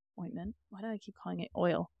mupirocin ointment. Why do I keep calling it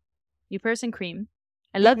oil? Mupirocin cream.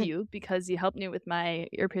 I love you because you helped me with my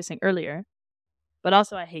ear piercing earlier. But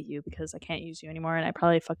also I hate you because I can't use you anymore and I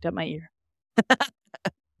probably fucked up my ear.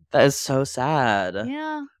 That is so sad.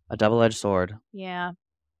 Yeah. A double-edged sword. Yeah.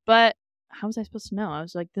 But how was I supposed to know? I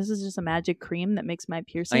was like, this is just a magic cream that makes my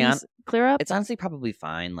piercings clear up. It's honestly probably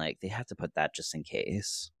fine. Like, they have to put that just in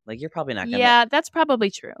case. Like, you're probably not gonna. Yeah, that's probably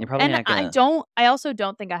true. You're probably not gonna. I also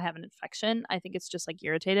don't think I have an infection. I think it's just, like,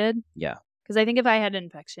 irritated. Yeah. Because I think if I had an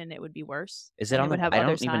infection, it would be worse. Is it on the? I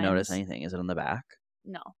don't even notice anything. Is it on the back?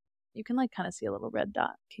 No. You can, like, kind of see a little red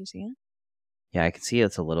dot. Can you see it? Yeah, I can see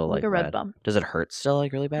it's a little, like, a red bump. Does it hurt still,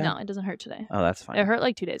 like, really bad? No, it doesn't hurt today. Oh, that's fine. It hurt,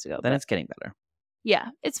 like, 2 days ago. Then it's getting better. Yeah,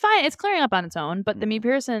 it's fine. It's clearing up on its own. But the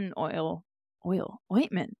mupirocin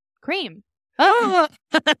ointment, cream. Oh!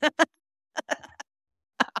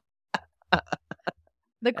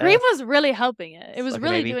 The cream was really helping it. It was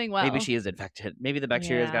really doing well. Maybe she is infected. Maybe the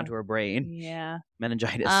bacteria has gone to her brain. Yeah.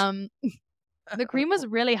 Meningitis. The cream was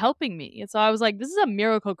really helping me. And so I was like, this is a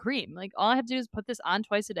miracle cream. Like, all I have to do is put this on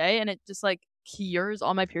twice a day and it just, like, cures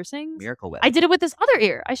all my piercings. Miracle Whip. I did it with this other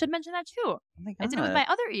ear. I should mention that too. Oh my God. I did it with my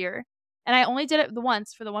other ear. And I only did it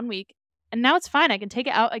once for the 1 week. And now it's fine. I can take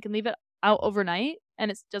it out. I can leave it out overnight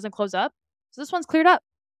and it doesn't close up. So this one's cleared up.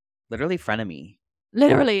 Literally frenemy.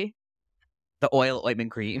 Literally. The oil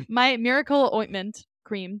ointment cream. My miracle ointment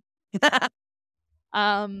cream. Turns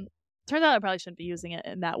out I probably shouldn't be using it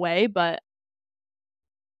in that way, but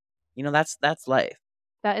you know, that's life.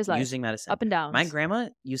 That is life. Using medicine. Up and down. My grandma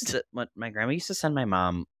used to send my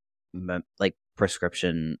mom like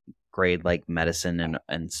prescription grade like medicine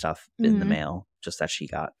and stuff in the mail just that she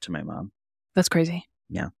got to my mom. That's crazy.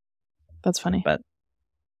 Yeah. That's funny. But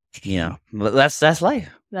you know, that's life.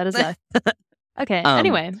 That is life. Okay.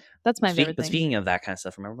 Anyway, that's my favorite thing. But speaking of that kind of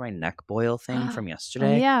stuff, remember my neck boil thing from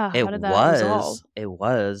yesterday? Oh, yeah. It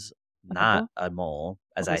was not a mole,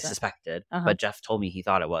 as I suspected. But Jeff told me he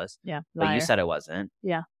thought it was. Yeah. But you said it wasn't.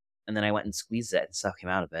 Yeah. And then I went and squeezed it and stuff came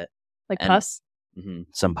out of it. Like pus? Mm-hmm,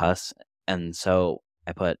 some pus. And so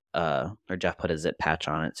I put Jeff put a zit patch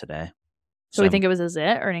on it today. So we think it was a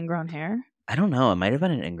zit or an ingrown hair? I don't know. It might have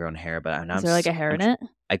been an ingrown hair, but is there like a hair in it?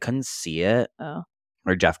 I couldn't see it. Oh.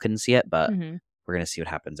 Or Jeff couldn't see it, but we're going to see what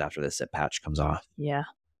happens after this zip patch comes off. Yeah.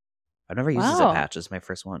 I've never used a zip patch. It's my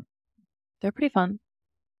first one. They're pretty fun.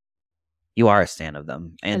 You are a stan of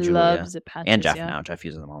them. And I Julia. Love zip patches, and Jeff now. Jeff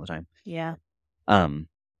uses them all the time. Yeah. Do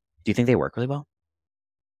you think they work really well?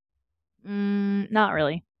 Not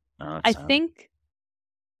really. Oh, I think,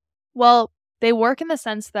 well, they work in the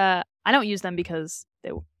sense that I don't use them because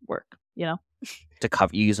they work, you know? To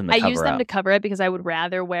cover, you use them to cover I use them to cover it because I would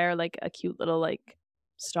rather wear like a cute little like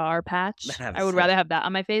star patch. I would rather have that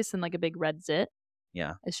on my face than like a big red zit.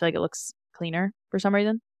 Yeah. I just feel like it looks cleaner for some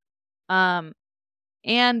reason. And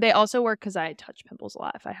they also work because I touch pimples a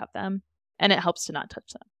lot if I have them, and it helps to not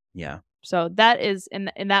touch them. Yeah. So that is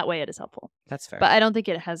in that way it is helpful. That's fair. But I don't think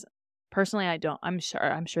it has. Personally, I don't. I'm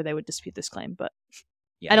sure they would dispute this claim, but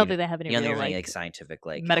yeah, I don't think they have any real like scientific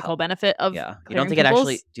medical benefit of. Yeah. You don't think it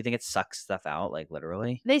actually? Do you think it sucks stuff out like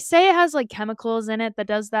literally? They say it has like chemicals in it that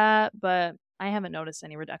does that, but I haven't noticed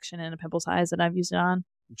any reduction in a pimple size that I've used it on.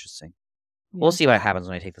 Interesting. Yeah. We'll see what happens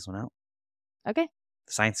when I take this one out. Okay.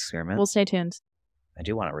 The science experiment. We'll stay tuned. I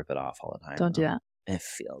do want to rip it off all the time. Don't do that. It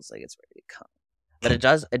feels like it's ready to come. But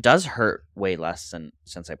it does hurt way less than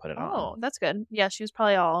since I put it on. Oh, that's good. Yeah, she was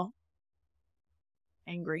probably all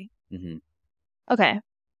angry. Mm-hmm. Okay.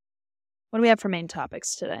 What do we have for main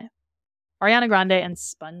topics today? Ariana Grande and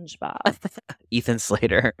SpongeBob. Ethan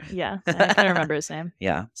Slater. Yeah, I can't remember his name.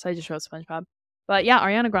 Yeah. So I just wrote SpongeBob. But yeah,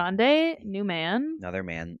 Ariana Grande, new man. Another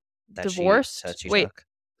man that divorced. She Wait, took.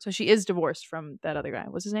 So she is divorced from that other guy.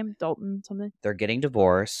 What's his name? Dalton something? They're getting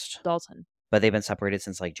divorced. Dalton. But they've been separated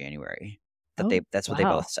since like January. That's what they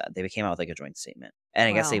both said. They came out with like a joint statement. And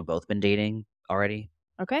I guess they've both been dating already.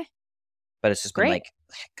 Okay. But it's just been like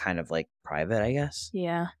kind of like private, I guess.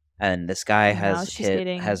 Yeah. And this guy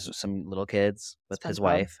has some little kids with his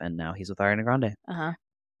wife, and now he's with Ariana Grande. Uh-huh.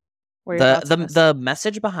 The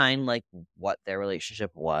message behind like what their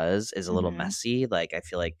relationship was is a little messy. Like I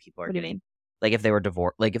feel like people are what do you mean? Like if they were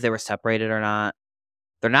divorced, like if they were separated or not.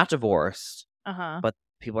 They're not divorced. But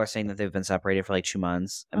people are saying that they've been separated for like 2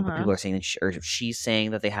 months, and people are saying that she's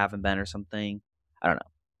saying that they haven't been or something. I don't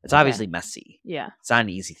know. It's obviously messy. Yeah. It's not an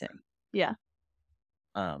easy thing. Yeah.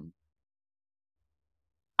 I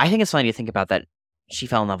think it's funny to think about that she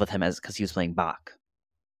fell in love with him because he was playing Bach.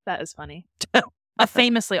 That is funny. A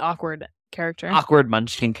famously awkward character. Awkward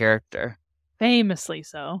Munchkin character. Famously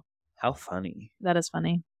so. How funny. That is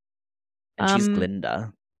funny. And she's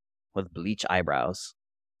Glinda with bleach eyebrows.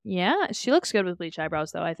 Yeah, she looks good with bleach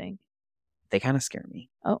eyebrows, though, I think. They kind of scare me.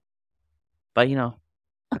 Oh. But,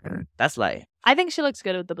 that's life. I think she looks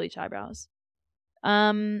good with the bleach eyebrows.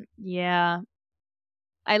 Yeah.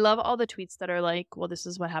 I love all the tweets that are like, well, this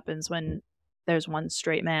is what happens when there's one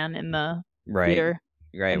straight man in the theater.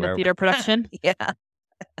 Right. In the theater production. Yeah.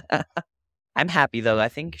 I'm happy, though. I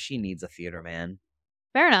think she needs a theater man.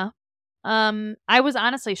 Fair enough. I was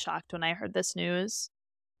honestly shocked when I heard this news.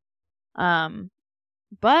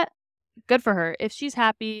 But good for her. If she's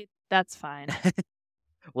happy, that's fine.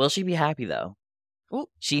 Will she be happy, though? Ooh,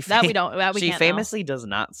 she famously does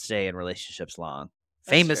not stay in relationships long. That's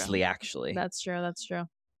famously, true. Actually. That's true.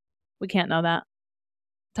 We can't know that.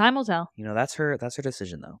 Time will tell. That's her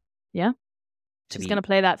decision, though. Yeah. She's going to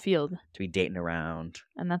play that field. To be dating around.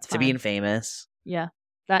 And that's fine. To being famous. Yeah.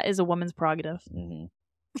 That is a woman's prerogative. Mm-hmm.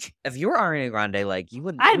 If you were Ariana Grande, you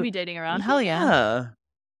wouldn't. I'd be dating around. Hell yeah. Yeah.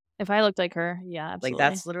 If I looked like her, yeah, absolutely.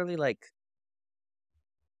 That's literally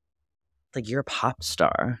you're a pop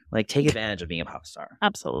star. Take advantage of being a pop star.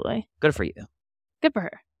 Absolutely. Good for you. Good for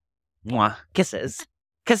her. Mwah. Kisses.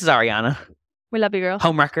 Kisses, Ariana. We love you, girl.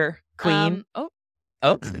 Homewrecker. Queen. Oh,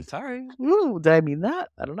 sorry. Ooh, did I mean that?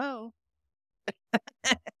 I don't know.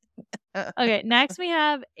 Okay, next we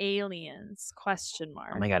have aliens, ? Oh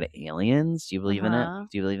my god, aliens? Do you believe in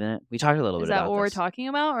it? We talked a little bit about this. Is that what we're talking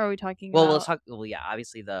about, or are we talking about... let's talk... Well, yeah,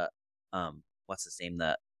 obviously the, what's his name?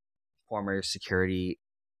 The former security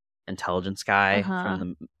intelligence guy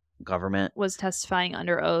from the government was testifying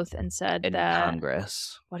under oath and said in that...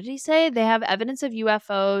 Congress. What did he say? They have evidence of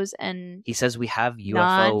UFOs and... He says we have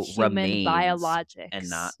UFO remains biologics.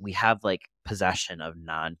 And we have, possession of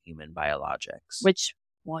non-human biologics. Which...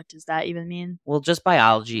 What does that even mean? Well, just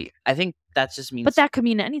biology. I think that just means... But that could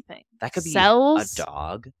mean anything. That could be cells? A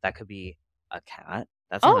dog. That could be a cat.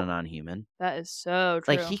 That's not a non-human. That is so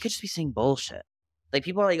true. He could just be saying bullshit.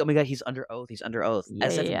 People are like, oh my god, he's under oath. He's under oath.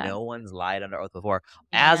 As if no one's lied under oath before.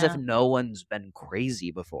 Yeah. As if no one's been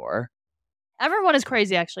crazy before. Everyone is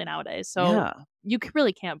crazy, actually, nowadays. So you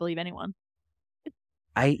really can't believe anyone.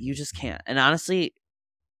 You just can't. And honestly,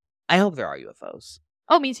 I hope there are UFOs.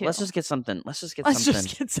 Oh, me too. Let's just get something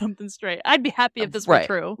straight. I'd be happy if this were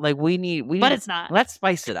true. We need, but it's not. Let's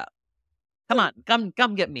spice it up. Come on,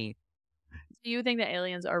 come get me. Do you think that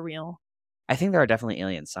aliens are real? I think there are definitely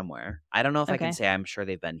aliens somewhere. I don't know if I can say I'm sure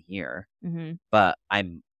they've been here, mm-hmm. but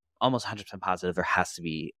I'm almost 100% positive there has to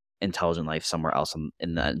be intelligent life somewhere else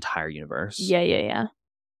in the entire universe. Yeah.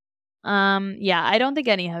 Yeah, I don't think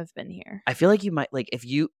any have been here. I feel like you might, if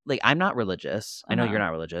you, I'm not religious. I know you're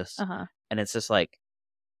not religious. And it's just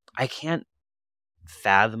I can't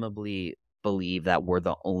fathomably believe that we're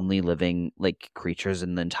the only living creatures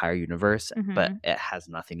in the entire universe, mm-hmm. but it has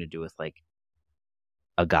nothing to do with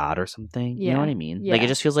a god or something. Yeah. You know what I mean? Yeah. It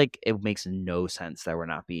just feels like it makes no sense that we're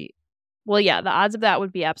not be. Well, yeah, the odds of that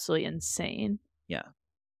would be absolutely insane. Yeah.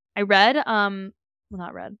 I read, not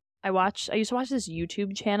read. I used to watch this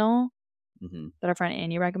YouTube channel mm-hmm. that our friend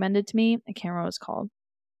Annie recommended to me. I can't remember what it's called.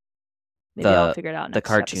 Maybe I'll figure it out. The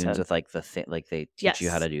cartoons episode. With they teach you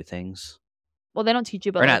how to do things. Well, they don't teach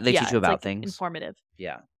you, but they teach you about things. Informative.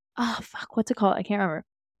 Yeah. Oh fuck, what's it called? I can't remember.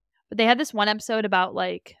 But they had this one episode about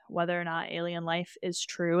whether or not alien life is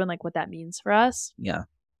true and what that means for us. Yeah.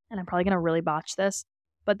 And I'm probably gonna really botch this,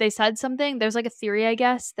 but they said something. There's a theory, I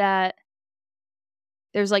guess, that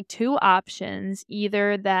there's two options,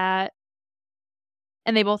 either that,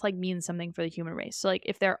 and they both mean something for the human race. So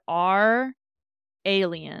if there are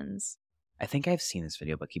aliens. I think I've seen this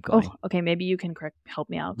video, but keep going. Oh, okay. Maybe you can help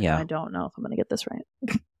me out. Yeah. I don't know if I'm going to get this right.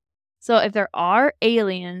 So if there are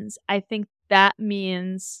aliens, I think that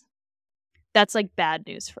means that's bad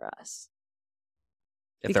news for us.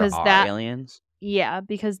 If there are aliens? Yeah,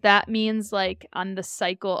 because that means on the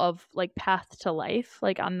cycle of path to life,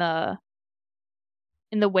 in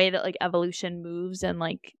the way that evolution moves and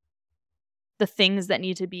the things that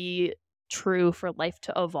need to be true for life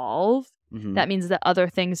to evolve. Mm-hmm. That means that other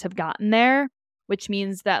things have gotten there, which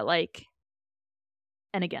means that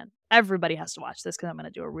and again, everybody has to watch this because I'm going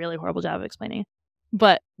to do a really horrible job of explaining.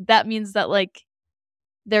 But that means that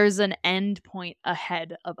there's an end point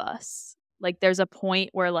ahead of us. There's a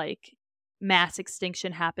point where mass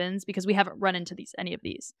extinction happens because we haven't run into any of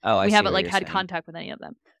these. Oh, I we see haven't what you're had saying. contact with any of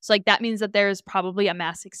them. So that means that there's probably a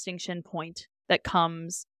mass extinction point that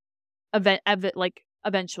comes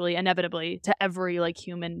eventually, inevitably, to every like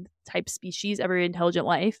human type species, every intelligent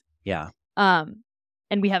life. Yeah. And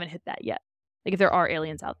we haven't hit that yet. Like if there are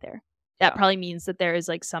aliens out there, that probably means that there is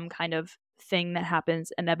like some kind of thing that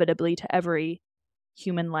happens inevitably to every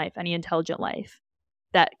human life, any intelligent life,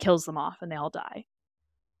 that kills them off and they all die.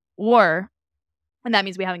 And that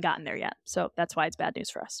means we haven't gotten there yet. So that's why it's bad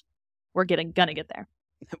news for us. We're gonna get there.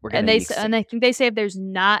 And I think they say if there's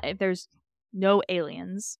no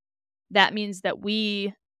aliens, that means that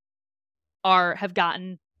we are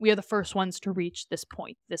the first ones to reach this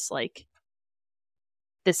point.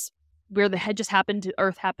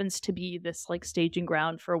 Earth happens to be this like staging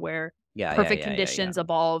ground for where perfect conditions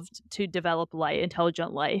evolved to develop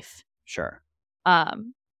intelligent life. Sure.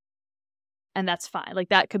 And that's fine. Like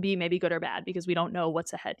that could be maybe good or bad because we don't know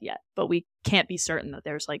what's ahead yet, but we can't be certain that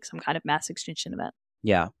there's like some kind of mass extinction event.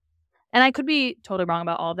 Yeah. And I could be totally wrong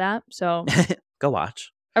about all of that. So go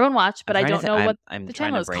watch. Everyone watch, but I don't know what I'm the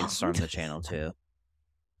trying channel to brainstorm the channel too.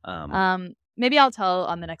 Maybe I'll tell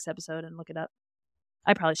on the next episode and look it up.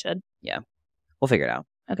 I probably should. Yeah. We'll figure it out.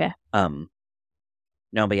 Okay.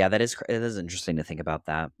 No, but yeah, it is interesting to think about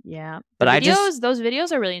that. Yeah. But those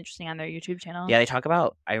videos are really interesting on their YouTube channel. Yeah, they talk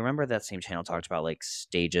about, I remember that same channel talked about like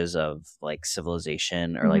stages of like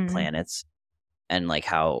civilization or like planets, and like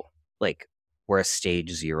how like we're a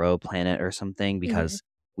stage 0 planet or something because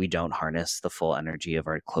we don't harness the full energy of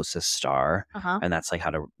our closest star. And that's like how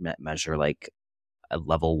to measure like a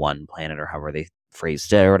level 1 planet or however they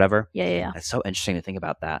phrased it or whatever. Yeah. It's so interesting to think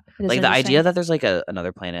about that. Like the idea that there's like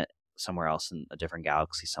another planet somewhere else in a different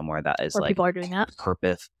galaxy somewhere that is where like people are doing that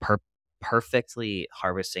perfectly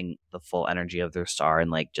harvesting the full energy of their star and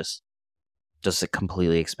like just like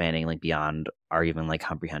completely expanding like beyond our even like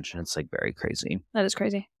comprehension. It's like very crazy. That is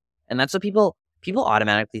crazy. And that's what people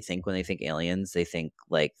automatically think when they think aliens. They think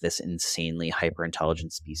like this insanely hyper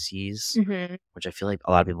intelligent species, which I feel like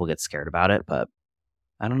a lot of people get scared about it, but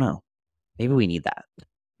I don't know. Maybe we need that.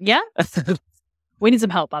 Yeah. We need some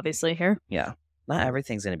help, obviously, here. Yeah. Not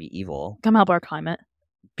everything's going to be evil. Come help our climate.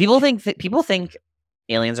 People think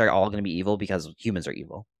aliens are all going to be evil because humans are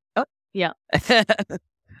evil. Oh, yeah.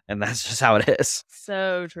 And that's just how it is.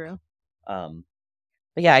 So true.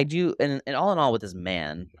 But yeah, I do. And all in all, with this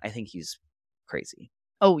man, I think he's crazy.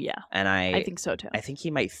 Oh, yeah. And I think so, too. I think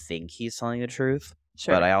he might think he's telling the truth.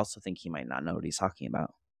 Sure. But I also think he might not know what he's talking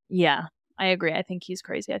about. Yeah, I agree. I think he's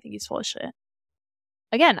crazy. I think he's full of shit.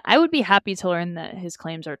 Again, I would be happy to learn that his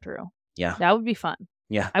claims are true. Yeah. That would be fun.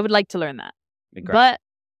 Yeah. I would like to learn that. But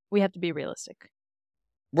we have to be realistic.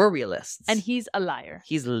 We're realists. And he's a liar.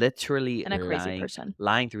 He's literally a crazy person.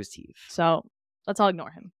 Lying through his teeth. So let's all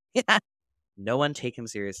ignore him. Yeah. No one take him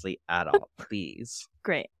seriously at all, please.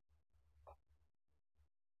 Great.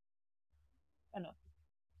 I know.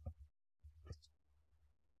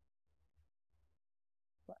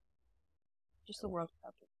 What? Just the World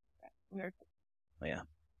Cup. Oh, yeah.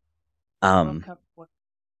 World Cup.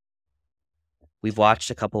 We've watched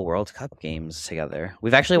a couple World Cup games together.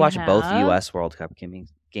 We've actually watched both U.S. World Cup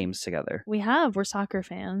games together. We have. We're soccer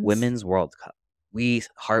fans. Women's World Cup. We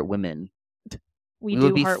heart women. We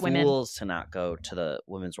would be heart fools to not go to the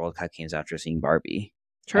Women's World Cup games after seeing Barbie.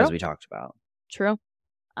 True. As we talked about. True.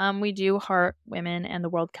 We do heart women and the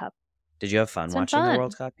World Cup. Did you have fun watching the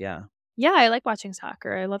World Cup? Yeah. Yeah, I like watching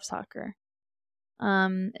soccer. I love soccer.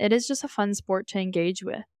 It is just a fun sport to engage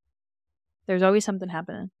with. There's always something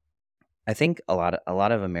happening. I think a lot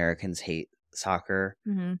of Americans hate soccer.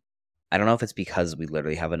 I don't know if it's because we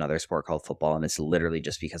literally have another sport called football, and it's literally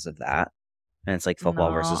just because of that. And it's like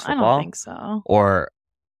football versus football. I don't think so. Or,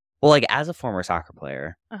 well, like as a former soccer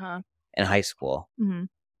player in high school,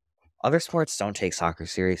 other sports don't take soccer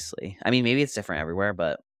seriously. I mean, maybe it's different everywhere,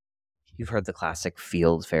 but you've heard the classic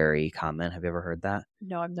field fairy comment. Have you ever heard that?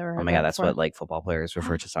 No, I've never heard that. Oh my God, that's what like football players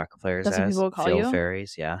refer to soccer players as. That's what people call field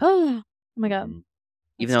fairies, yeah. Oh my God.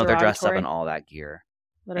 Even though they're dressed up in all that gear.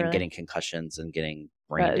 Literally. And getting concussions and getting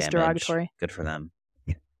brain damage. Derogatory. Good for them.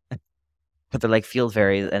 But they're like field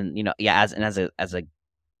fairies, and as a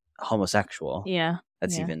homosexual,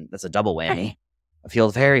 that's a double whammy. A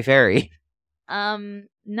field fairy.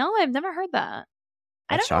 No, I've never heard that.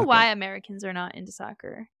 I don't know why Americans are not into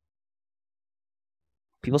soccer.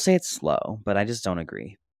 People say it's slow, but I just don't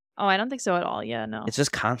agree. Oh, I don't think so at all. Yeah, no. It's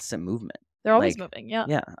just constant movement. They're always moving. Yeah.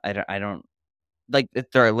 Yeah, I don't like.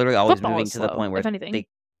 They're literally always Football moving is to slow, the point where they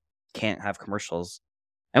can't have commercials.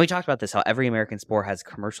 And we talked about this, how every American sport has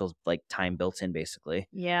commercials like time built in, basically.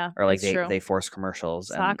 Yeah. Or like they force commercials.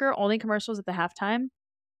 Soccer, only commercials at the halftime.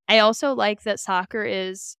 I also like that soccer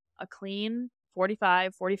is a clean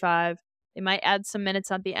 45, They might add some minutes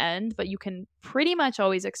at the end, but you can pretty much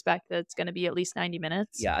always expect that it's going to be at least 90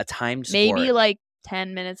 minutes. Yeah, a timed sport. Maybe like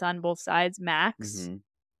 10 minutes on both sides max.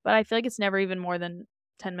 But I feel like it's never even more than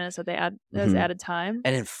 10 minutes that they add as added time.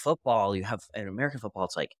 And in football, in American football,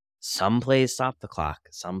 it's like some plays stop the clock,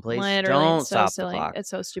 some plays Literally, don't it's so stop silly. the clock. It's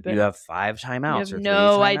so stupid. You have 5 timeouts. You have or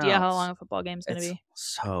no 3 idea timeouts. how long a football game is going to be.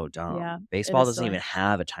 So dumb. Yeah, baseball doesn't silly. even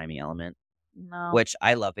have a timing element. No. Which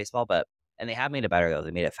I love baseball, and they have made it better though.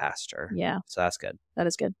 They made it faster. Yeah. So that's good. That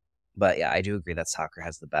is good. But yeah, I do agree that soccer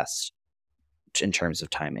has the best in terms of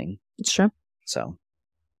timing. It's true. So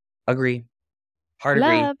agree. Hard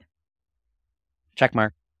agree. Check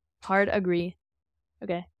mark. Hard agree.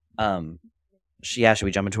 Okay. Should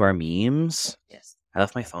we jump into our memes? Yes. I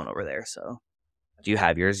left my phone over there, so do you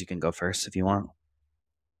have yours? You can go first if you want.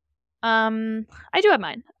 I do have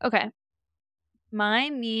mine. Okay. My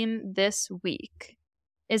meme this week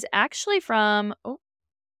is actually from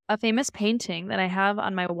a famous painting that I have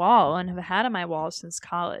on my wall and have had on my wall since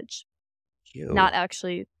college. Cute. Not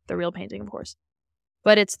actually the real painting, of course.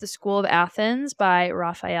 But it's The School of Athens by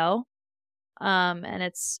Raphael.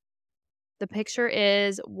 And the picture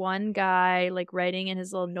is one guy like writing in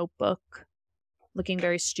his little notebook, looking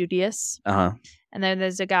very studious. And then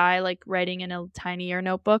there's a guy like writing in a tinier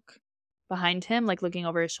notebook behind him, like looking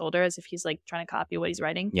over his shoulder as if he's like trying to copy what he's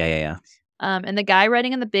writing. Yeah. And the guy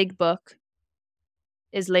writing in the big book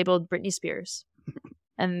is labeled Britney Spears.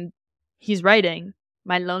 And he's writing,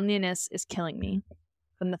 "My loneliness is killing me,"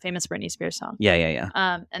 from the famous Britney Spears song. Yeah.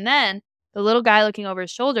 And then the little guy looking over his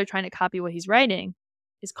shoulder trying to copy what he's writing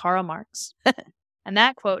is Karl Marx. And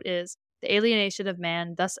that quote is, "The alienation of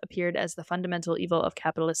man thus appeared as the fundamental evil of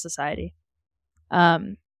capitalist society."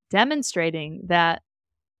 Demonstrating that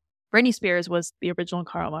Britney Spears was the original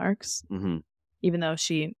Karl Marx, even though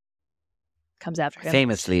she comes after him.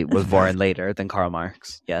 Famously was born later than Karl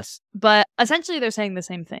Marx. Yes. But essentially they're saying the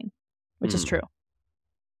same thing, which is true.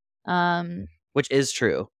 Which is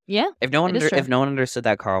true. Yeah. If no one understood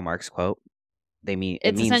that Karl Marx quote, it means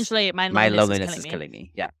essentially my loneliness is killing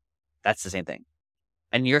me. Yeah. That's the same thing.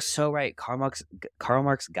 And you're so right. Karl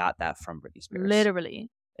Marx got that from Britney Spears.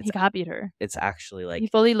 Literally. He copied her. It's actually like... He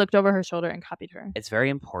fully looked over her shoulder and copied her. It's very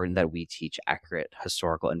important that we teach accurate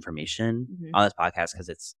historical information on this podcast because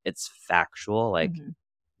it's factual. Like,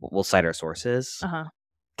 we'll cite our sources.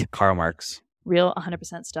 Karl Marx. Real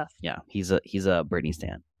 100% stuff. Yeah. He's a Britney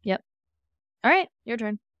stan. Yep. All right. Your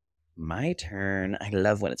turn. My turn. I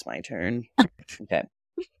love when it's my turn. Okay.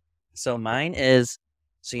 So mine is...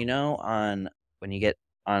 So when you get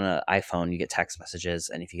on an iPhone, you get text messages,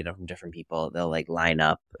 and if you get them from different people, they'll like line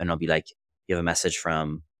up, and it'll be like you have a message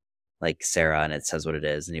from like Sarah, and it says what it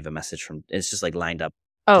is, and you have a message from it's just like lined up,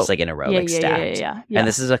 just like in a row, stacked. Yeah. And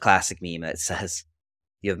this is a classic meme that says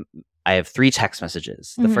I have 3 text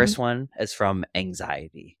messages. The first one is from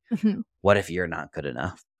anxiety. What if you're not good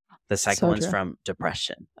enough? The second one's from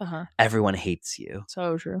depression. Everyone hates you.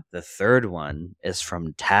 So true. The third one is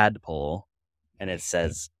from Tadpole, and it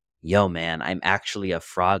says, "Yo, man, I'm actually a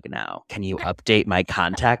frog now. Can you update my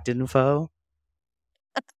contact info?"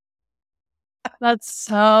 That's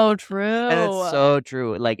so true. And it's so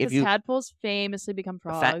true. Like, if you... tadpoles famously become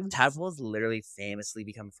frogs. Tadpoles literally famously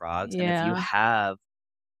become frogs. Yeah. And if you have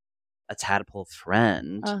a tadpole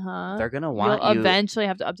friend, they're going to want You'll eventually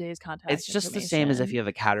have to update his contact It's just the same as if you have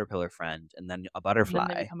a caterpillar friend and then a butterfly. And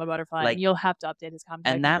then they become a butterfly. Like, and you'll have to update his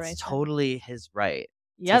contact And that's totally his right.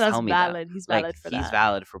 Yeah, that's valid. He's valid for that. He's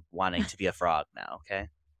valid for wanting to be a frog now, okay?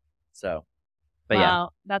 So, but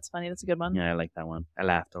wow, that's funny. That's a good one. Yeah, I like that one. I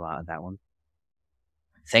laughed a lot at that one.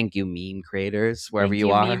 Thank you, meme creators, wherever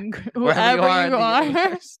you are. Wherever you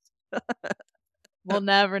are. We'll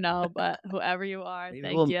never know, but whoever you are,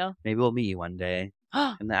 thank you. Maybe we'll meet you one day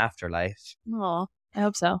in the afterlife. Oh, I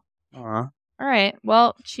hope so. Aw. All right.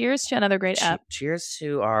 Well, cheers to another great app. Cheers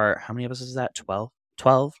to our... How many episodes is that? 12?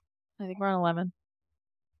 12? I think we're on 11.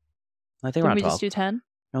 I think we're on 12. Did we just do 10?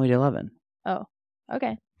 No, we did 11. Oh,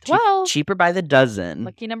 okay. 12. Cheaper by the dozen.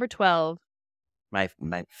 Lucky number 12. My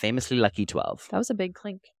famously lucky 12. That was a big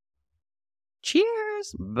clink.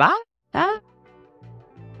 Cheers. Bye.